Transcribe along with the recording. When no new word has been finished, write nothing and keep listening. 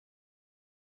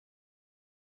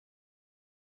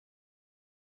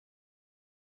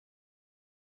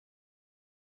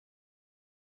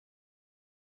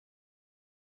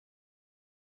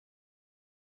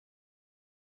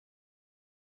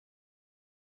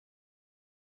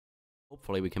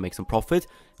Hopefully we can make some profit.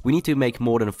 We need to make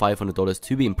more than $500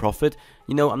 to be in profit.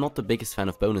 You know, I'm not the biggest fan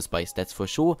of bonus buys, that's for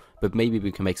sure, but maybe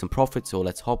we can make some profit, so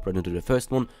let's hop right into the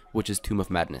first one, which is Tomb of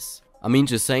Madness. I mean,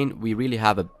 just saying, we really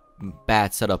have a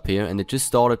bad setup here, and it just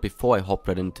started before I hopped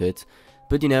right into it.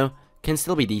 But you know, can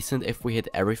still be decent if we hit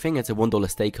everything. It's a $1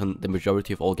 stake on the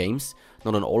majority of all games.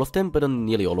 Not on all of them, but on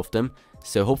nearly all of them.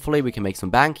 So hopefully we can make some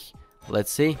bank.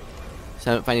 Let's see.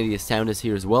 So finally the sound is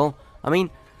here as well. I mean,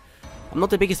 I'm not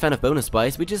the biggest fan of bonus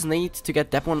buys. We just need to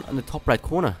get that one in the top right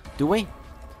corner, do we? I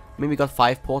mean, we got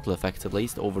 5 portal effects at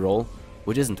least overall,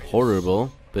 which isn't horrible,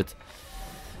 but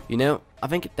you know, I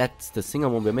think that's the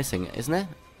single one we're missing, isn't it?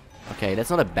 Okay, that's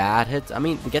not a bad hit. I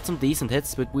mean, we get some decent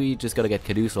hits, but we just gotta get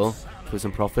Caduceus for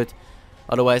some profit.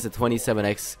 Otherwise, the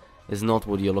 27x is not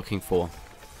what you're looking for.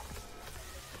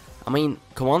 I mean,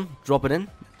 come on, drop it in.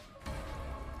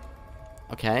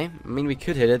 Okay, I mean, we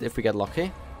could hit it if we get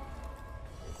lucky.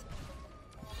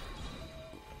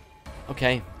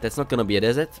 Okay, that's not gonna be it,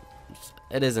 is it?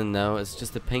 It isn't, no. It's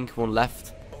just the pink one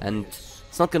left. And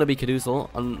it's not gonna be Caduceus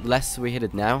unless we hit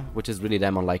it now, which is really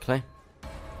damn unlikely.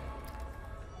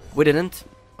 We didn't.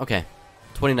 Okay,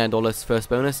 $29 first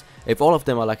bonus. If all of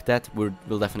them are like that,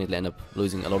 we'll definitely end up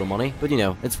losing a lot of money. But you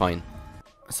know, it's fine.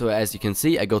 So as you can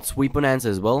see, I got Sweet Bonanza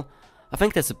as well. I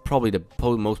think that's probably the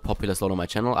most popular slot on my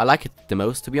channel. I like it the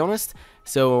most, to be honest.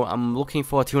 So I'm looking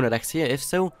for a 200x here. If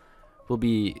so, we'll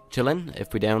be chilling.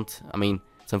 If we don't, I mean,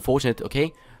 it's unfortunate.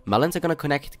 Okay, melons are gonna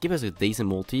connect, give us a decent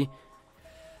multi.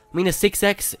 I mean, a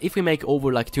 6x, if we make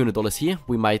over like $200 here,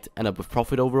 we might end up with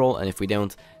profit overall, and if we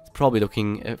don't, it's probably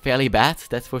looking fairly bad,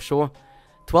 that's for sure.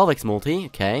 12x multi,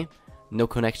 okay, no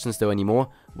connections though anymore,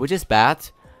 which is bad.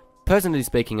 Personally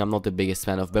speaking, I'm not the biggest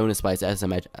fan of bonus buys, as I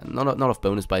mentioned, not of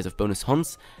bonus buys, of bonus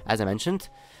hunts, as I mentioned,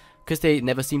 because they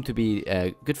never seem to be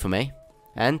good for me.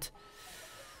 And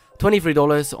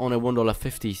 $23 on a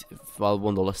 $1.50, well,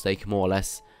 $1 stake, more or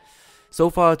less. So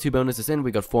far, 2 bonuses in,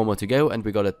 we got 4 more to go, and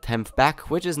we got a 10th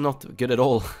back, which is not good at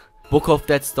all. Book of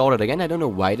Dead started again, I don't know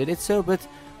why they did so, but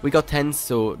we got 10s,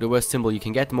 so the worst symbol you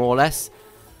can get, more or less.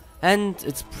 And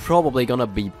it's probably gonna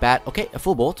be bad. Okay, a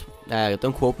full board.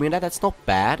 Don't quote me on that, that's not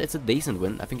bad, it's a decent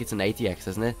win. I think it's an 80x,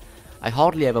 isn't it? I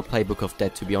hardly ever play Book of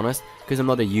Dead, to be honest, because I'm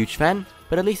not a huge fan,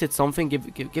 but at least it's something.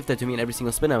 Give that to me in every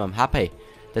single spin, and I'm happy.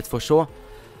 That's for sure.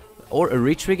 Or a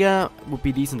retrigger would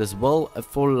be decent as well. A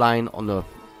full line on the,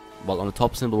 well, on the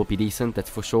top symbol would be decent, that's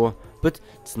for sure. But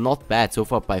it's not bad so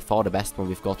far, by far the best one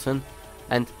we've gotten.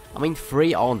 And I mean,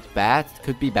 3 aren't bad,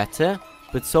 could be better,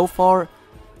 but so far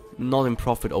not in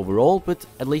profit overall, but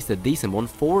at least a decent one.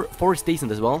 4 is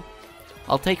decent as well.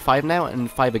 I'll take 5 now and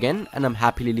 5 again, and I'm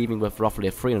happily leaving with roughly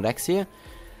a 300x here.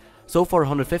 So far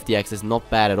 150x is not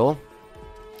bad at all.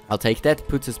 I'll take that,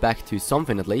 puts us back to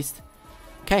something at least.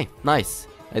 Okay, nice.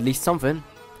 At least something.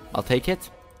 I'll take it.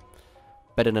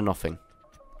 Better than nothing.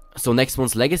 So next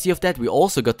one's Legacy of Dead. We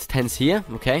also got 10s here,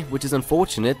 okay, which is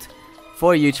unfortunate.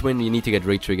 For a huge win, you need to get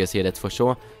retriggers here, that's for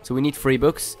sure. So we need 3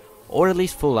 books, or at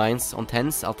least full lines on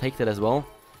 10s. I'll take that as well.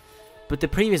 But the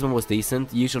previous one was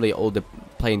decent. Usually all the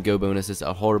play and go bonuses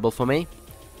are horrible for me.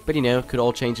 But you know, could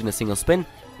all change in a single spin.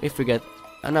 If we get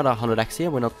another 100x here,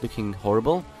 we're not looking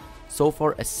horrible. So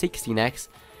far, a 16x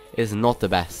is not the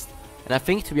best. And I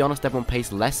think, to be honest, that one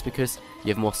pays less because you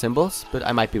have more symbols, but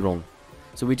I might be wrong.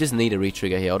 So we just need a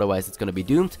retrigger here, otherwise it's going to be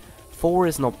doomed. 4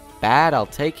 is not bad, I'll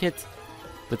take it.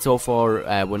 But so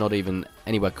far, we're not even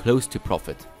anywhere close to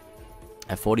profit.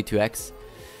 At 42x.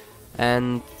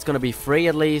 And it's going to be 3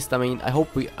 at least. I mean,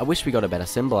 I wish we got a better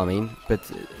symbol, I mean. But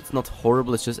it's not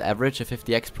horrible, it's just average, a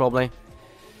 50x probably.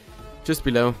 Just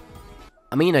below.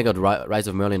 I mean, I got Rise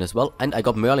of Merlin as well. And I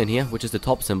got Merlin here, which is the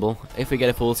top symbol. If we get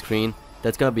a full screen,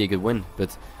 that's gonna be a good win.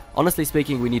 But honestly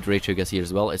speaking, we need retriggers here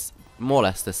as well. It's more or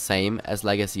less the same as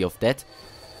Legacy of Dead.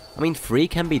 I mean, 3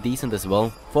 can be decent as well.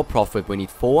 For profit, we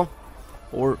need 4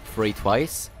 or 3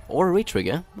 twice, or a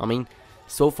retrigger. I mean,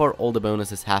 so far all the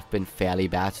bonuses have been fairly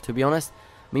bad, to be honest.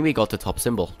 I mean, we got the top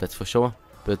symbol, that's for sure.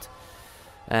 But,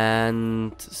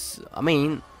 and I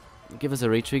mean, give us a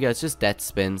retrigger. It's just dead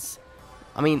spins.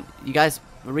 I mean, you guys,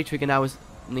 a retrigger now is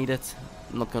needed.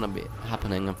 Not gonna be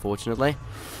happening, unfortunately.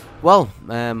 Well,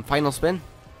 final spin.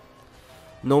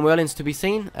 No Merlins to be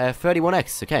seen.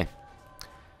 31x, okay.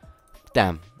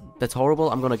 Damn, that's horrible.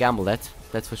 I'm gonna gamble that,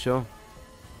 that's for sure.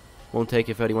 Won't take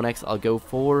a 31x. I'll go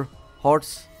for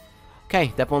hearts.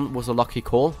 Okay, that one was a lucky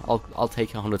call. I'll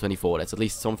take 124. That's at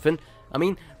least something. I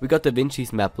mean, we got Da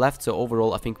Vinci's map left, so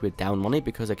overall I think we're down money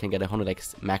because I can get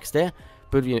 100x max there.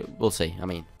 But we'll see. I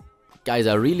mean, guys,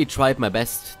 I really tried my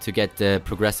best to get the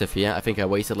progressive here. I think I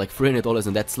wasted like $300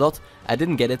 in that slot. I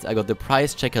didn't get it. I got the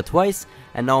price checker twice,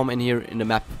 and now I'm in here in the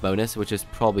map bonus, which is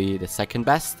probably the second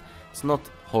best. It's not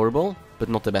horrible, but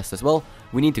not the best as well.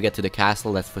 We need to get to the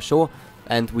castle, that's for sure.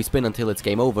 And we spin until it's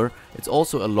game over. It's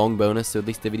also a long bonus, so at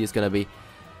least the video is gonna be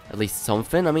at least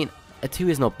something. I mean, a 2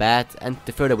 is not bad, and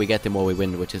the further we get, the more we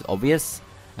win, which is obvious.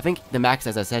 I think the max,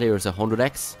 as I said here, is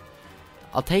 100x.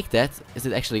 I'll take that. Is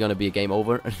it actually gonna be a game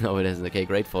over? No, it isn't. Okay,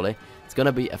 gratefully. It's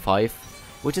gonna be a 5,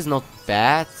 which is not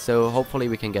bad, so hopefully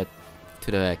we can get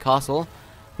to the castle.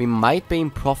 We might be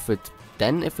in profit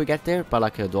then if we get there by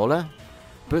like $1,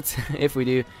 but if we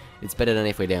do, it's better than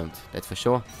if we don't, that's for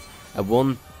sure. A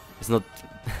 1 is not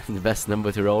the best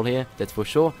number to roll here, that's for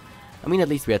sure. I mean, at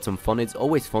least we had some fun. It's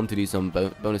always fun to do some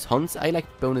bonus hunts. I like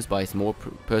bonus buys more,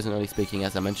 personally speaking,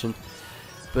 as I mentioned.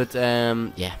 But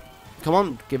yeah, come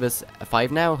on, give us a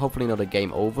 5 now. Hopefully not a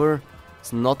game over.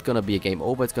 It's not gonna be a game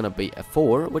over, it's gonna be a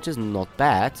 4, which is not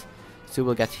bad. So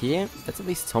we'll get here. That's at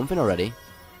least something already.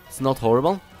 It's not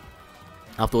horrible.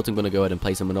 Afterwards I'm gonna go ahead and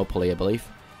play some Monopoly, I believe.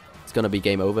 It's gonna be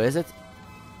game over, is it?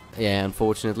 Yeah,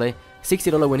 unfortunately.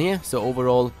 $60 win here, so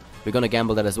overall we're gonna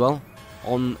gamble that as well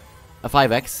on a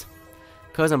 5x.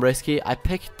 Because I'm risky, I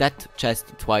picked that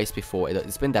chest twice before.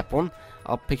 It's been that one.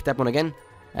 I'll pick that one again,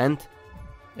 and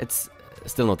it's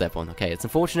still not that one. Okay, it's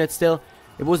unfortunate still.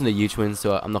 It wasn't a huge win,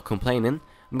 so I'm not complaining.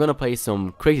 I'm gonna play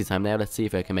some Crazy Time now. Let's see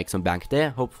if I can make some bank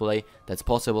there. Hopefully that's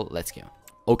possible. Let's go.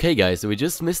 Okay guys, so we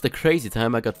just missed the Crazy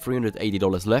Time. I got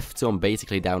 $380 left, so I'm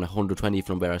basically down 120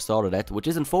 from where I started at, which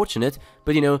is unfortunate,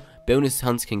 but you know, bonus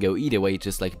hunts can go either way,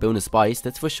 just like bonus buys,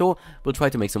 that's for sure. We'll try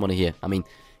to make some money here. I mean,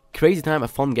 Crazy Time, a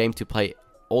fun game to play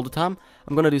all the time.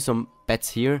 I'm gonna do some bets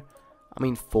here. I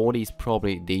mean, 40 is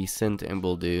probably decent, and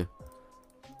we'll do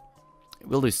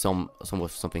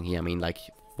something here. I mean, like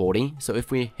 40. So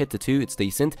if we hit the 2, it's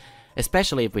decent.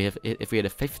 Especially if we hit a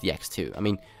 50x2. I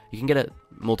mean, you can get a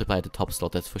multiplier at the top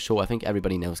slot, that's for sure. I think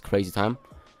everybody knows Crazy Time.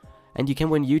 And you can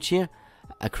win huge here.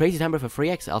 A Crazy Time with a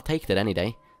 3x, I'll take that any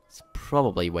day. It's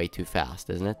probably way too fast,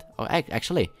 isn't it? Oh,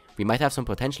 actually, we might have some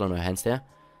potential on our hands there.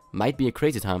 Might be a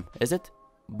Crazy Time, is it?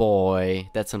 Boy,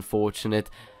 that's unfortunate.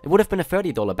 It would have been a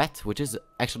 $30 bet, which is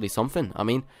actually something. I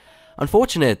mean,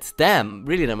 unfortunate. Damn,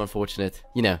 really damn unfortunate.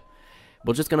 You know,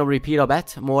 we're just gonna repeat our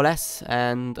bet, more or less,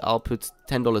 and I'll put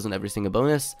 $10 on every single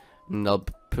bonus, and I'll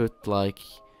put like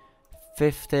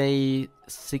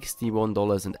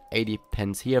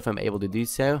 $61.80 here if I'm able to do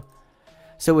so.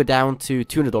 So we're down to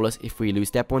 $200 if we lose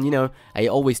that one. You know, I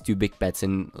always do big bets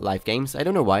in live games. I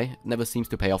don't know why, it never seems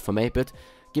to pay off for me, but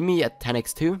give me a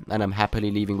 10x2 and I'm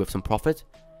happily leaving with some profit.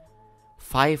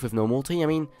 5 with no multi. I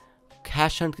mean,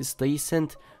 cash hunt is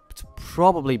decent. It's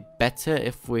probably better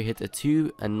if we hit a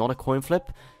 2 and not a coin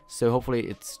flip. So hopefully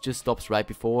it just stops right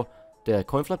before the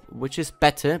coin flip, which is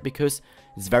better because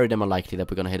it's very damn unlikely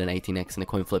that we're gonna hit an 18x in a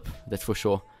coin flip. That's for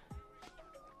sure.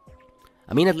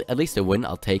 I mean, at least a win,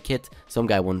 I'll take it. Some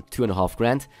guy won 2.5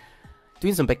 grand.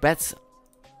 Doing some big bets.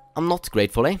 I'm not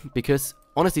grateful, because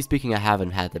honestly speaking, I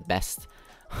haven't had the best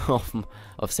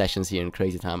of sessions here in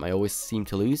Crazy Time. I always seem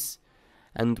to lose,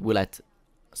 and we'll let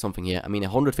something here. I mean, a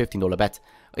 $115 bet.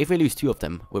 If we lose 2 of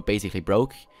them, we're basically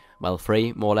broke. Well,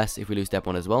 3 more or less if we lose that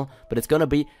one as well. But it's gonna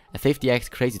be a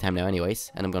 50x Crazy Time now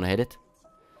anyways, and I'm gonna hit it.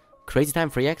 Crazy Time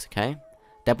 3x, okay.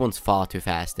 That one's far too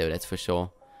fast though, that's for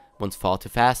sure. One's far too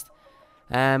fast.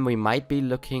 We might be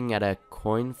looking at a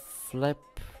coin flip,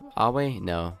 are we?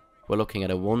 No, we're looking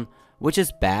at a 1, which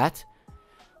is bad.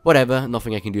 Whatever,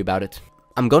 nothing I can do about it.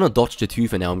 I'm gonna dodge the 2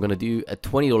 for now. I'm gonna do a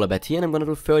 $20 bet here, and I'm gonna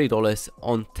do $30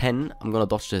 on 10. I'm gonna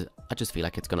dodge the... I just feel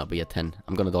like it's gonna be a 10.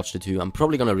 I'm gonna dodge the 2. I'm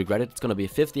probably gonna regret it. It's gonna be a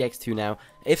 50x2 now.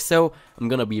 If so, I'm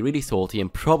gonna be really salty,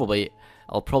 and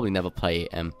I'll probably never play,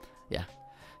 yeah,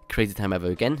 Crazy Time ever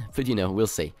again. But you know, we'll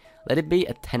see. Let it be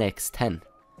a 10x10.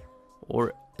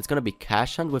 Or it's gonna be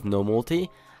cash hunt with no multi.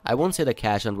 I won't say the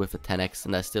cash hunt with a 10x,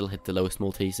 and I still hit the lowest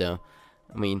multi, so...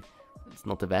 I mean, it's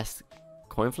not the best.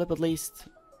 Coin flip at least?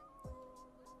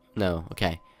 No,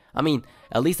 okay. I mean,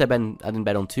 at least I didn't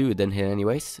bet on 2, it didn't hit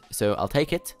anyways, so I'll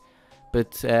take it.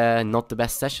 But not the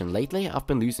best session. Lately, I've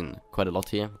been losing quite a lot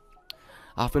here.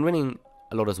 I've been winning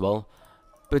a lot as well,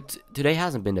 but today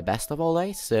hasn't been the best of all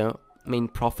days, so, I mean,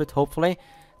 profit, hopefully.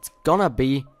 It's gonna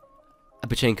be a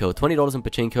pachinko. $20 in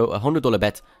pachinko, a $100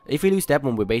 bet. If we lose that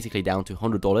one, we're basically down to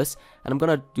 $100, and I'm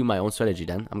gonna do my own strategy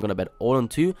then. I'm gonna bet all on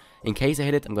 2. In case I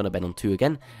hit it, I'm gonna bet on 2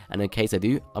 again, and in case I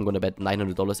do, I'm gonna bet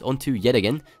 $900 on 2 yet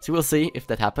again. So we'll see if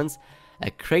that happens. A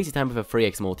Crazy Time with a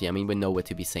 3x multi. I mean, we're nowhere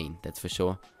to be seen, that's for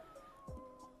sure.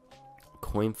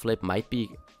 Coin flip might be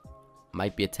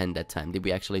a 10 that time. Did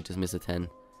we actually just miss a 10?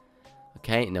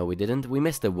 Okay, no we didn't. We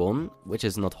missed a 1, which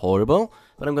is not horrible,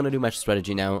 but I'm gonna do my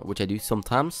strategy now, which I do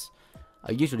sometimes.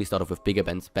 I usually start off with bigger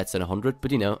bets than 100,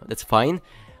 but you know, that's fine.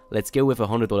 Let's go with a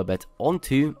 $100 bet on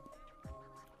 2.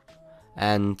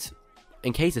 And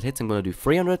in case it hits, I'm gonna do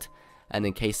 300, and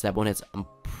in case that one hits, I'm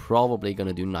probably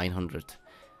gonna do 900.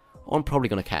 Or I'm probably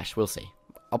gonna cash, we'll see.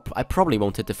 I probably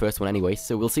won't hit the first one anyway,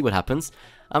 so we'll see what happens.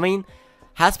 I mean,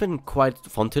 has been quite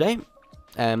fun today.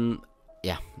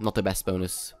 Yeah, not the best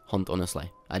bonus hunt,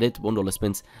 honestly. I did $1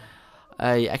 spins.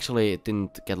 I actually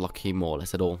didn't get lucky more or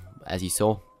less at all, as you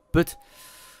saw. But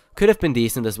could have been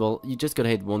decent as well. You just gotta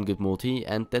hit one good multi,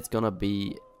 and that's gonna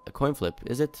be a coin flip,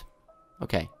 is it?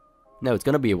 Okay. No, it's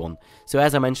gonna be a 1. So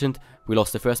as I mentioned, we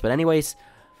lost the first, but anyways,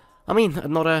 I mean,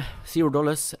 another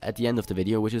 $0 at the end of the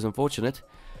video, which is unfortunate.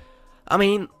 I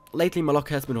mean, lately my luck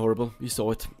has been horrible, you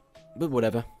saw it. But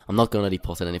whatever, I'm not gonna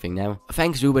deposit anything now.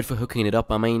 Thanks Rubert for hooking it up.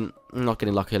 I mean, I'm not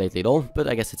getting lucky lately at all, but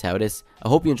I guess it's how it is. I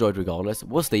hope you enjoyed regardless. It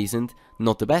was decent,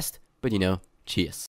 not the best, but you know, cheers.